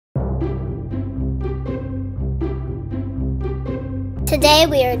Today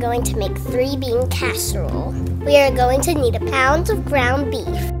we are going to make 3-bean casserole. We are going to need 1 pound of ground beef.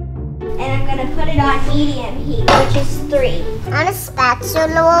 And I'm going to put it on medium heat, which is 3. On a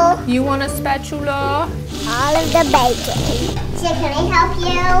spatula. You want a spatula? All of the bacon. So can I help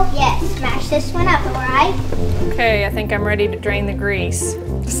you? Yes, smash this one up, alright? Okay, I think I'm ready to drain the grease.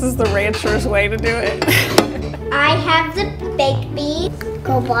 This is the rancher's way to do it. I have the baked beans,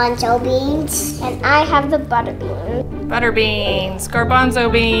 garbanzo beans, and I have the butter beans. Butter beans,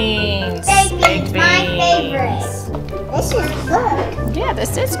 garbanzo beans, Baked beans, my favorite. This is good. Yeah,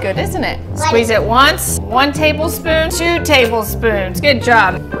 this is good, isn't it? Squeeze it once, 1 tablespoon, 2 tablespoons. Good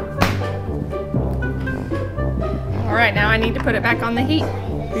job. All right, now I need to put it back on the heat.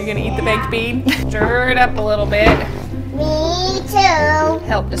 Are you gonna eat the baked bean? Stir it up a little bit. Me too.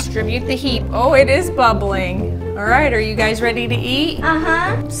 Help distribute the heat. Oh, it is bubbling. All right, are you guys ready to eat?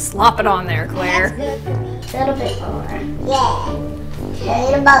 Uh-huh. Slop it on there, Claire. That's good for me. A little bit more. Yeah. A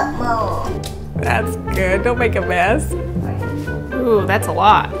little bit more. That's good. Don't make a mess. Ooh, that's a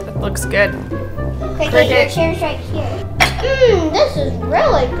lot. That looks good. Cricket, your chair's right here. This is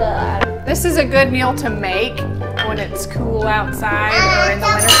really good. This is a good meal to make when it's cool outside or in the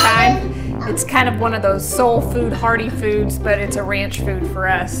wintertime. It's kind of one of those soul food, hearty foods, but it's a ranch food for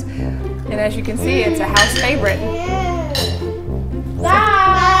us. And as you can see, it's a house favorite.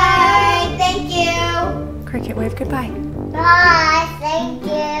 Bye. Thank you. Cricket, wave goodbye. Bye.